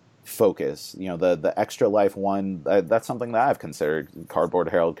focus. The Extra Life one, that's something that I've considered. Cardboard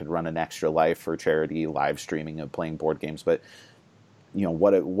Herald could run an Extra Life for charity, live streaming of playing board games. But,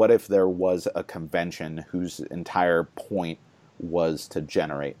 what if there was a convention whose entire point was to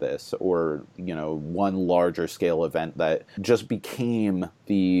generate this, or one larger scale event that just became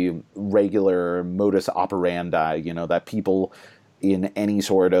the regular modus operandi, that people in any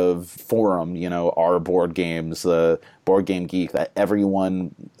sort of forum, our board games, the Board Game Geek, that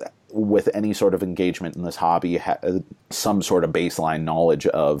everyone with any sort of engagement in this hobby had some sort of baseline knowledge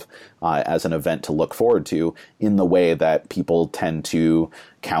of as an event to look forward to, in the way that people tend to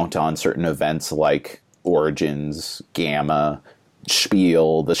count on certain events like Origins, Gamma,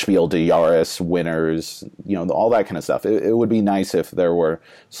 Spiel, the Spiel des Jahres winners, all that kind of stuff. It would be nice if there were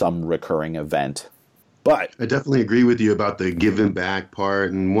some recurring event. But I definitely agree with you about the giving back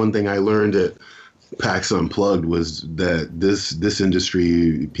part. And one thing I learned at PAX Unplugged was that this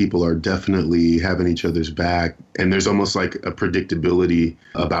industry, people are definitely having each other's back. And there's almost like a predictability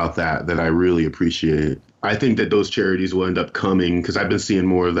about that I really appreciate. I think that those charities will end up coming, because I've been seeing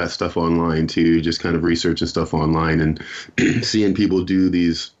more of that stuff online too, just kind of researching stuff online and seeing people do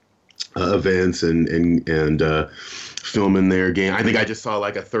these events and filming their game. I think I just saw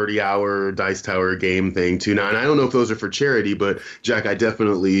like a 30-hour Dice Tower game thing too now, and I don't know if those are for charity, but Jack, I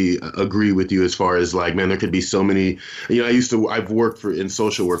definitely agree with you as far as like, man, there could be so many. I've worked in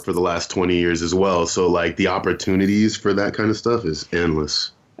social work for the last 20 years as well, so like the opportunities for that kind of stuff is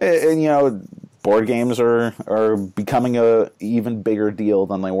endless. And board games are becoming a even bigger deal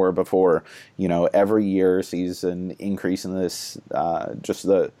than they were before. Every year sees an increase in this, just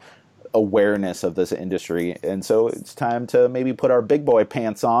the awareness of this industry. And so it's time to maybe put our big boy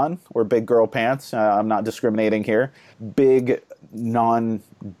pants on, or big girl pants. I'm not discriminating here. Big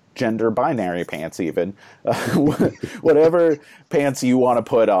non-gender binary pants even. Whatever pants you want to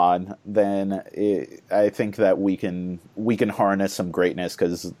put on, then I think that we can harness some greatness,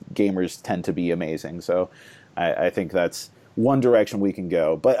 because gamers tend to be amazing. So I think that's one direction we can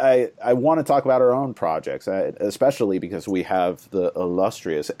go. But I want to talk about our own projects, especially because we have the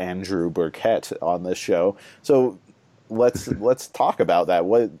illustrious Andrew Burkett on this show. So let's talk about that.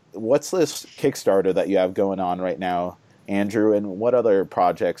 What's this Kickstarter that you have going on right now, Andrew, and what other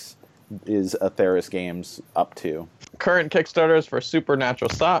projects is Atheris Games up to? Current Kickstarters for Supernatural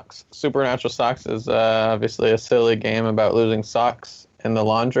Socks. Supernatural Socks is obviously a silly game about losing socks in the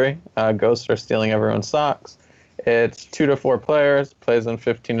laundry. Ghosts are stealing everyone's socks. It's 2 to 4 players, plays in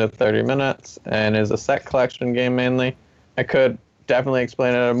 15 to 30 minutes, and is a set collection game mainly. I could definitely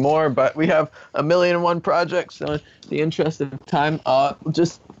explain it more, but we have 1,000,001 projects, so in the interest of time, I'll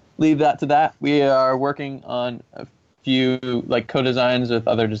just leave that to that. We are working on a few like co-designs with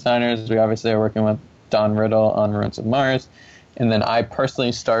other designers. We obviously are working with Don Riddle on Ruins of Mars. And then I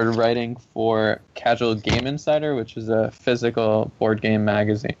personally started writing for Casual Game Insider, which is a physical board game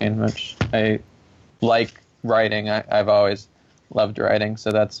magazine, which I like writing. I've always loved writing,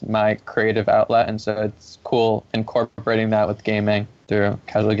 so that's my creative outlet. And so it's cool incorporating that with gaming through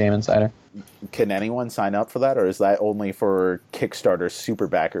Casual Game Insider. Can anyone sign up for that, or is that only for Kickstarter super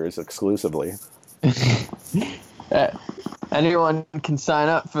backers exclusively? Anyone can sign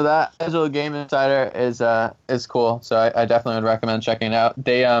up for that. Casual Game Insider is cool, so I definitely would recommend checking it out.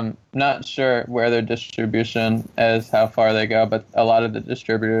 They not sure where their distribution is, how far they go, but a lot of the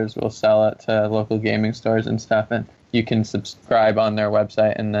distributors will sell it to local gaming stores and stuff, and you can subscribe on their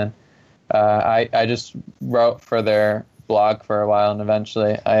website. And then I just wrote for their blog for a while, and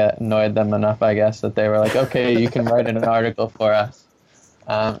eventually I annoyed them enough, I guess, that they were like, okay, you can write an article for us.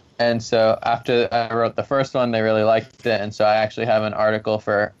 And so after I wrote the first one, they really liked it, and so I actually have an article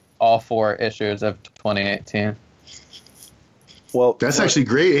for all 4 issues of 2018. Well, that's actually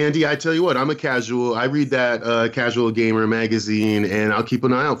great, Andy. I tell you what, I'm a casual. I read that Casual Gamer magazine, and I'll keep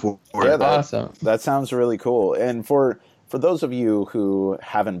an eye out for it. Awesome. That sounds really cool. And for those of you who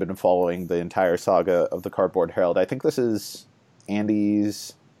haven't been following the entire saga of the Cardboard Herald, I think this is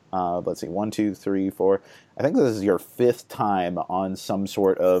Andy's, let's see, 1, 2, 3, 4. I think this is your 5th time on some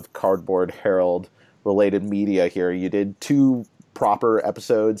sort of Cardboard Herald related media here. You did 2 proper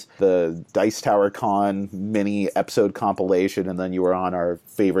episodes, the Dice Tower Con mini episode compilation, and then you were on our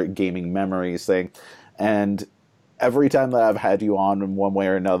favorite gaming memories thing. And every time that I've had you on in one way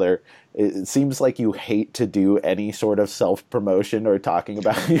or another, it seems like you hate to do any sort of self-promotion or talking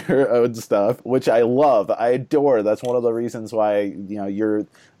about your own stuff, which I love. I adore. That's one of the reasons why, you're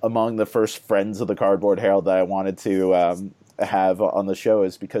among the first friends of the Cardboard Herald that I wanted to have on the show,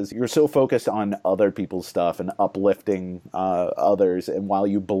 is because you're so focused on other people's stuff and uplifting others. And while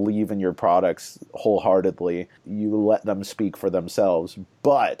you believe in your products wholeheartedly, you let them speak for themselves.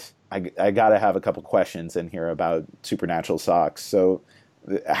 But I got to have a couple questions in here about Supernatural Socks. So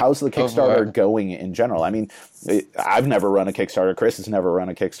how's the Kickstarter going in general? I mean, I've never run a Kickstarter. Chris has never run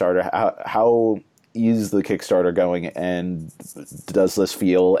a Kickstarter. How is the Kickstarter going, and does this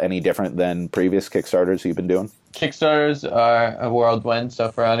feel any different than previous Kickstarters you've been doing? Kickstarters are a whirlwind, so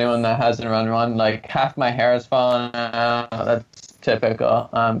for anyone that hasn't run one, like half my hair has fallen out. That's typical.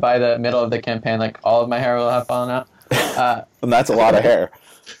 By the middle of the campaign, like all of my hair will have fallen out. And that's a lot of hair.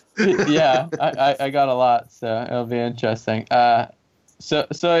 Yeah, I got a lot, so it'll be interesting. So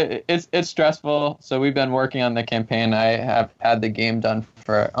it's stressful. So we've been working on the campaign. I have had the game done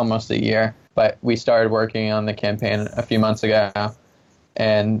for almost a year, but we started working on the campaign a few months ago.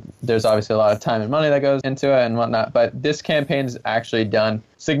 And there's obviously a lot of time and money that goes into it and whatnot. But this campaign's actually done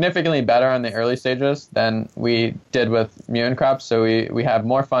significantly better on the early stages than we did with Mutant Crops. So we have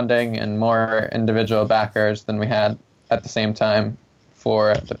more funding and more individual backers than we had at the same time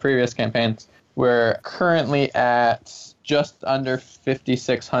for the previous campaigns. We're currently at just under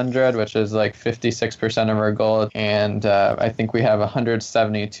 5,600, which is like 56% of our goal. And I think we have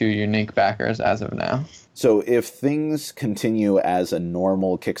 172 unique backers as of now. So if things continue as a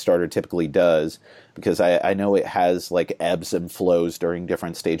normal Kickstarter typically does, because I know it has like ebbs and flows during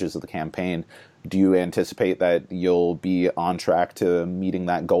different stages of the campaign, do you anticipate that you'll be on track to meeting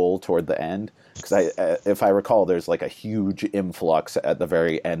that goal toward the end? Because if I recall, there's like a huge influx at the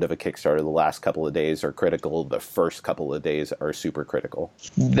very end of a Kickstarter. The last couple of days are critical. The first couple of days are super critical.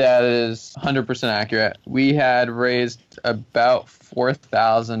 That is 100% accurate. We had raised about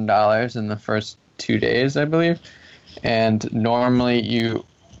 $4,000 in the first 2 days, I believe. And normally you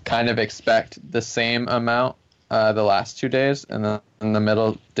kind of expect the same amount the last 2 days. And then the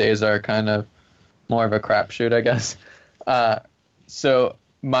middle days are kind of more of a crapshoot, I guess. So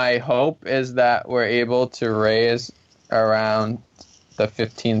my hope is that we're able to raise around the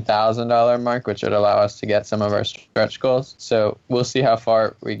 $15,000 mark, which would allow us to get some of our stretch goals. So we'll see how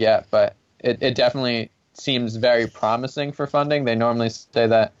far we get, but it definitely seems very promising for funding. They normally say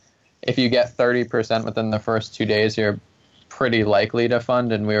that if you get 30% within the first 2 days, you're pretty likely to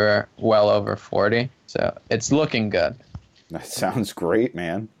fund, and we were well over 40. So it's looking good. That sounds great,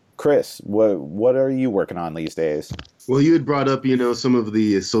 man. Chris, what are you working on these days? Well, you had brought up, some of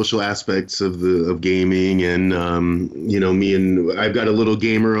the social aspects of gaming, and me and I've got a little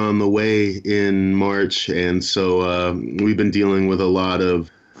gamer on the way in March, and so we've been dealing with a lot of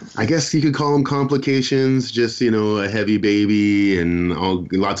I guess you could call them complications, just, a heavy baby and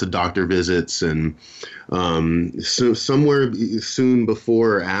lots of doctor visits. And so somewhere soon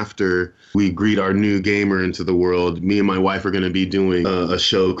before or after we greet our new gamer into the world, me and my wife are going to be doing a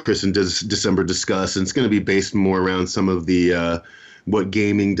show, Chris and December Discuss, and it's going to be based more around some of the what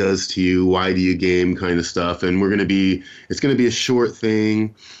gaming does to you, why do you game kind of stuff. And it's going to be a short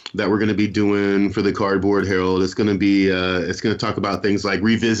thing that we're going to be doing for the Cardboard Herald. It's going to talk about things like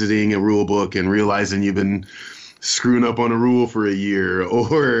revisiting a rule book and realizing you've been screwing up on a rule for a year,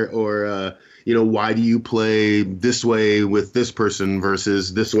 or why do you play this way with this person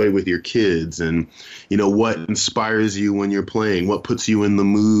versus this way with your kids, and what inspires you when you're playing, what puts you in the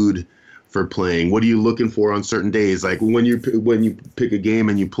mood for playing, what are you looking for on certain days, like when you pick a game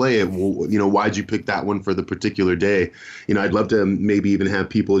and you play it, why'd you pick that one for the particular day. I'd love to maybe even have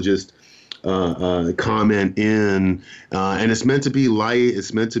people just comment in, and it's meant to be light,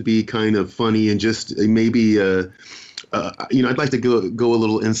 it's meant to be kind of funny, and just maybe I'd like to go a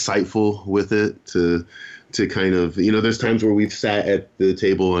little insightful with it, to kind of, there's times where we've sat at the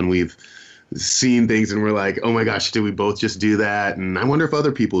table and we've seen things and we're like, oh my gosh, did we both just do that? And I wonder if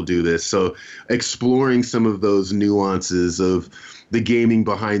other people do this. So exploring some of those nuances of the gaming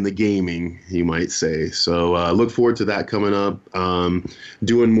behind the gaming, you might say. So look forward to that coming up.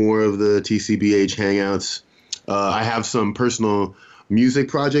 Doing more of the TCBH Hangouts. I have some personal music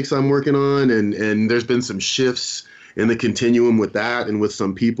projects I'm working on, and there's been some shifts in the continuum with that and with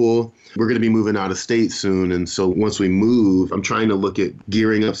some people. We're going to be moving out of state soon, and so once we move, I'm trying to look at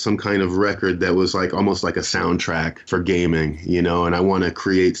gearing up some kind of record that was like almost like a soundtrack for gaming, and I want to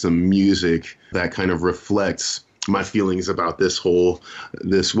create some music that kind of reflects my feelings about this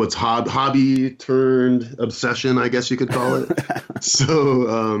what's hobby turned obsession, I guess you could call it.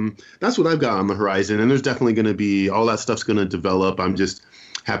 So that's what I've got on the horizon, and there's definitely going to be, all that stuff's going to develop. I'm just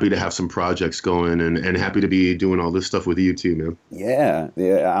happy to have some projects going, and happy to be doing all this stuff with you too, man.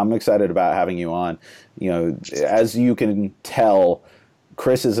 Yeah, I'm excited about having you on. As you can tell,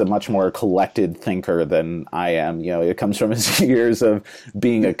 Chris is a much more collected thinker than I am. It comes from his years of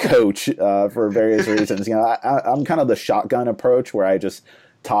being a coach for various reasons. I'm kind of the shotgun approach, where I just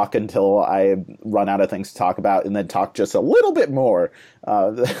talk until I run out of things to talk about, and then talk just a little bit more.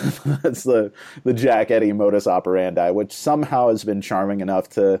 That's the Jack Eddy modus operandi, which somehow has been charming enough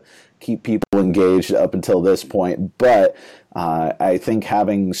to keep people engaged up until this point. But I think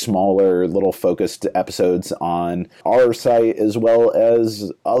having smaller, little focused episodes on our site, as well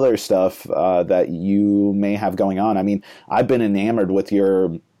as other stuff that you may have going on. I mean, I've been enamored with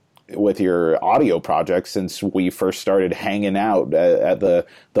your audio project since we first started hanging out at the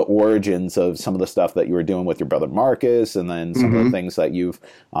origins of some of the stuff that you were doing with your brother Marcus, and then some of the things that you've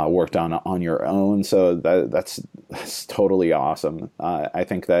worked on your own. So that's totally awesome. I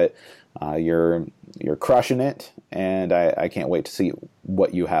think that you're crushing it, and I can't wait to see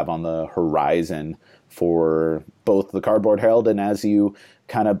what you have on the horizon for both the Cardboard Herald and as you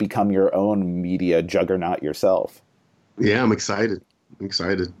kind of become your own media juggernaut yourself. Yeah, I'm excited. This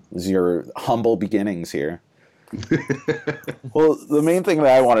is your humble beginnings here. Well, the main thing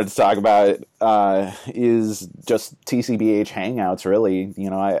that I wanted to talk about is just TCBH Hangouts, really.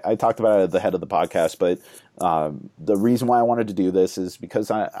 I talked about it at the head of the podcast, but the reason why I wanted to do this is because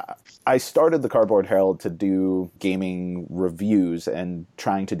I started the Cardboard Herald to do gaming reviews and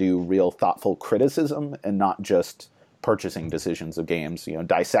trying to do real thoughtful criticism and not just purchasing decisions of games,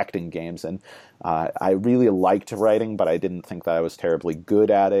 dissecting games. And I really liked writing, but I didn't think that I was terribly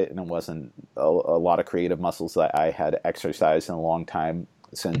good at it, and it wasn't a lot of creative muscles that I had exercised in a long time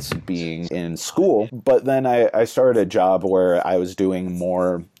since being in school. But then I started a job where I was doing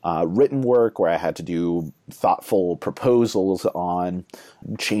more written work, where I had to do thoughtful proposals on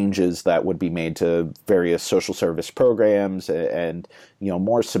changes that would be made to various social service programs, and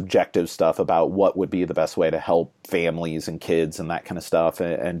more subjective stuff about what would be the best way to help families and kids and that kind of stuff,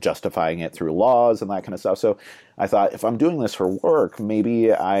 and justifying it through laws and that kind of stuff. So I thought, if I'm doing this for work,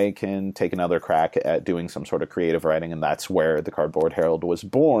 maybe I can take another crack at doing some sort of creative writing, and that's where the Cardboard Herald was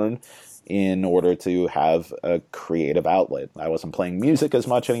born, in order to have a creative outlet. I wasn't playing music as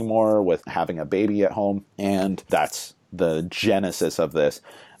much anymore with having a baby at home, and that's the genesis of this.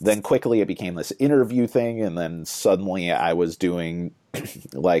 Then quickly it became this interview thing, and then suddenly I was doing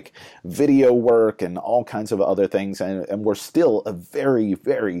like video work and all kinds of other things, and we're still a very,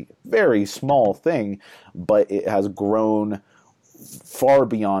 very, very small thing, but it has grown far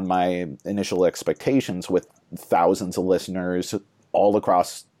beyond my initial expectations, with thousands of listeners all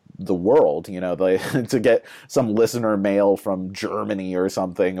across the world, to get some listener mail from Germany or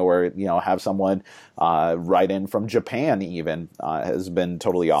something, or, have someone write in from Japan even, has been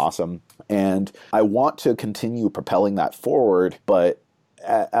totally awesome. And I want to continue propelling that forward, but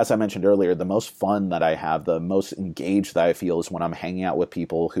as I mentioned earlier, the most fun that I have, the most engaged that I feel is when I'm hanging out with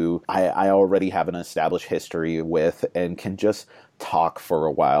people who I already have an established history with and can just talk for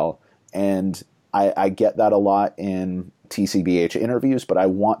a while. And I get that a lot in TCBH interviews, but I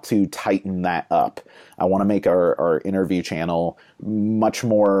want to tighten that up. I want to make our interview channel much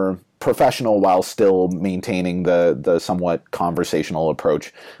more professional while still maintaining the somewhat conversational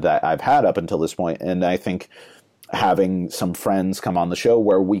approach that I've had up until this point. And I think having some friends come on the show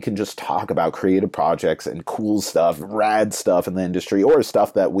where we can just talk about creative projects and cool stuff, rad stuff in the industry, or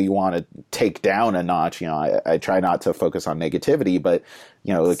stuff that we want to take down a notch. I try not to focus on negativity, but,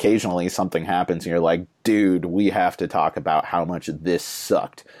 occasionally something happens and you're like, dude, we have to talk about how much this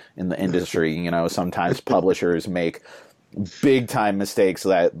sucked in the industry. Sometimes publishers make big time mistakes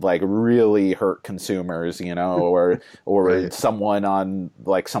that really hurt consumers, or right. Someone on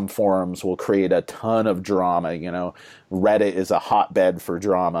some forums will create a ton of drama. Reddit is a hotbed for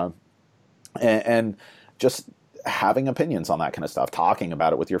drama, and just having opinions on that kind of stuff, talking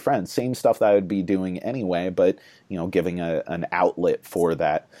about it with your friends, same stuff that I would be doing anyway, but giving an outlet for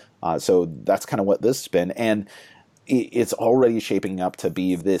that. So that's kind of what this has been, and it's already shaping up to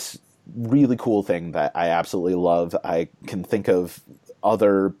be this really cool thing that I absolutely love. I can think of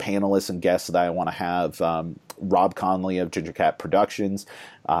other panelists and guests that I want to have. Rob Conley of Ginger Cat Productions.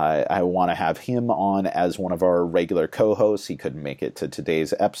 I want to have him on as one of our regular co-hosts. He couldn't make it to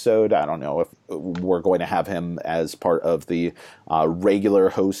today's episode. I don't know if we're going to have him as part of the regular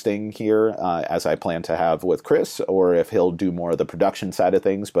hosting here, as I plan to have with Chris, or if he'll do more of the production side of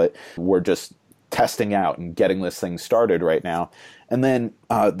things. But we're just testing out and getting this thing started right now. And then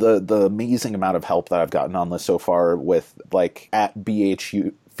the amazing amount of help that I've gotten on this so far with at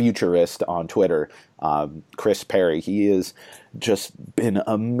BH Futurist on Twitter, Chris Perry. He has just been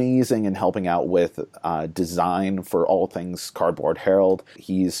amazing in helping out with design for all things Cardboard Herald.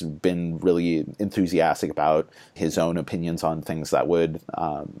 He's been really enthusiastic about his own opinions on things that would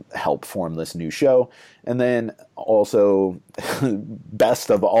help form this new show. And then also,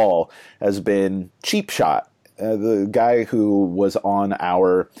 best of all, has been Cheap Shot. The guy who was on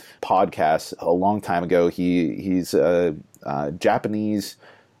our podcast a long time ago. He's a Japanese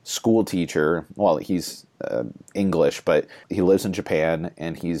school teacher. Well, he's English, but he lives in Japan,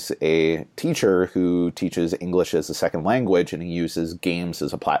 and he's a teacher who teaches English as a second language, and he uses games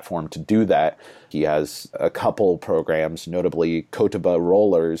as a platform to do that. He has a couple programs, notably Kotoba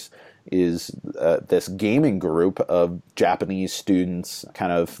Rollers is this gaming group of Japanese students,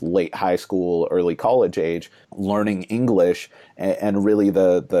 kind of late high school, early college age, learning English and really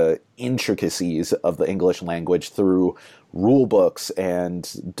the intricacies of the English language through rule books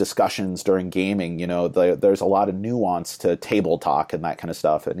and discussions during gaming. There's a lot of nuance to table talk and that kind of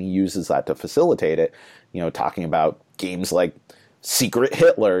stuff, and he uses that to facilitate it, talking about games like Secret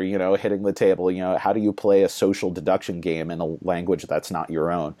Hitler, hitting the table, how do you play a social deduction game in a language that's not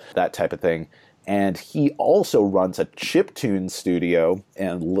your own, that type of thing. And he also runs a chiptune studio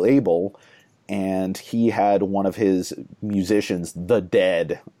and label, and he had one of his musicians, The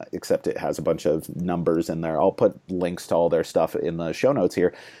Dead, except it has a bunch of numbers in there. I'll put links to all their stuff in the show notes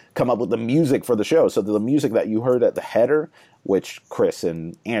here, come up with the music for the show. So the music that you heard at the header, which Chris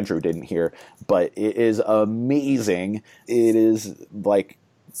and Andrew didn't hear, but it is amazing. It is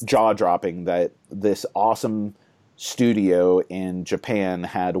jaw-dropping that this awesome studio in Japan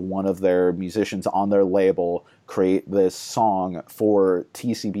had one of their musicians on their label create this song for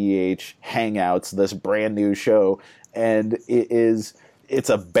TCBH Hangouts, this brand new show, and it's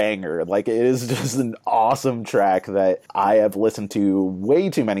a banger. It is just an awesome track that I have listened to way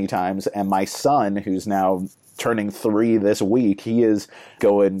too many times, and my son, who's now turning 3 this week, he is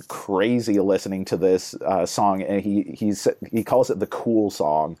going crazy listening to this song, and he calls it the cool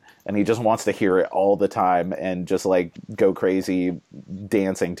song, and he just wants to hear it all the time and just go crazy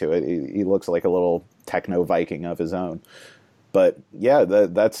dancing to it. He looks like a little techno Viking of his own. But yeah,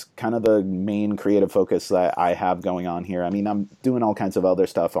 that's kind of the main creative focus that I have going on here. I mean, I'm doing all kinds of other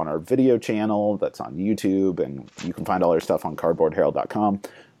stuff on our video channel that's on YouTube, and you can find all our stuff on cardboardherald.com.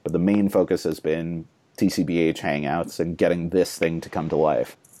 But the main focus has been TCBH Hangouts and getting this thing to come to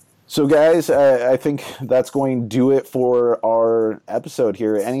life. So guys, I think that's going to do it for our episode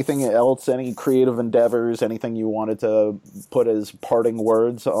here. Anything else, any creative endeavors, anything you wanted to put as parting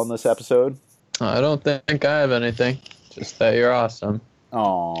words on this episode? I don't think I have anything. Just that you're awesome.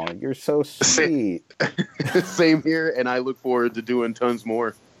 Oh, you're so sweet. Same here, and I look forward to doing tons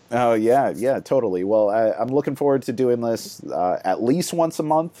more. Oh, yeah, totally. Well, I'm looking forward to doing this at least once a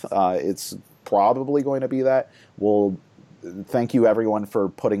month. It's probably going to be that. Well, thank you, everyone, for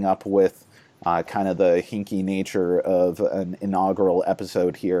putting up with kind of the hinky nature of an inaugural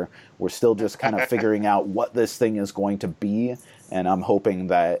episode here. We're still just kind of figuring out what this thing is going to be, and I'm hoping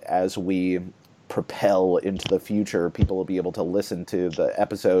that as we propel into the future, people will be able to listen to the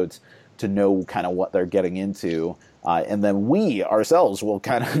episodes to know kind of what they're getting into. And then we ourselves will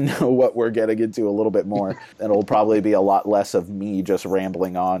kind of know what we're getting into a little bit more. And it'll probably be a lot less of me just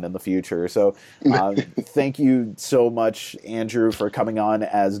rambling on in the future. So thank you so much, Andrew, for coming on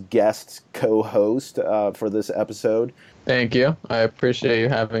as guest co-host for this episode. Thank you. I appreciate you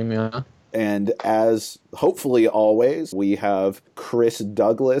having me on. And as hopefully always, we have Chris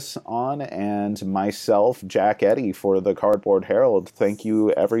Douglas on and myself, Jack Eddy, for the Cardboard Herald. Thank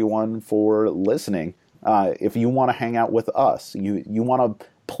you, everyone, for listening. If you want to hang out with us, you want to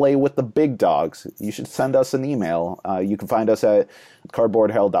play with the big dogs, you should send us an email. You can find us at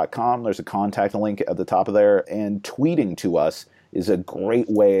cardboardherald.com. There's a contact link at the top of there. And tweeting to us is a great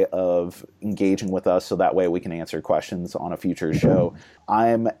way of engaging with us, so that way we can answer questions on a future show.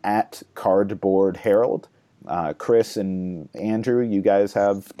 I'm at Cardboard Herald. Chris and Andrew, you guys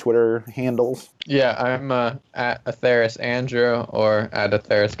have Twitter handles? Yeah, I'm at Atheris Andrew or at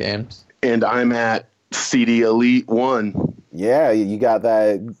Atheris Games. And I'm at CD Elite 1. Yeah, you got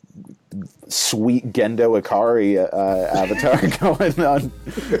that sweet Gendo Ikari avatar going on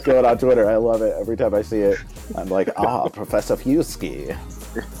Twitter. I love it. Every time I see it, I'm like, Professor Fusky.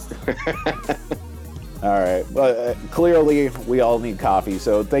 All right. Well, clearly, we all need coffee.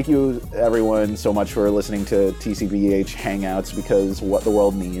 So thank you, everyone, so much for listening to TCBH Hangouts, because what the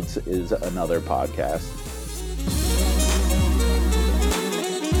world needs is another podcast.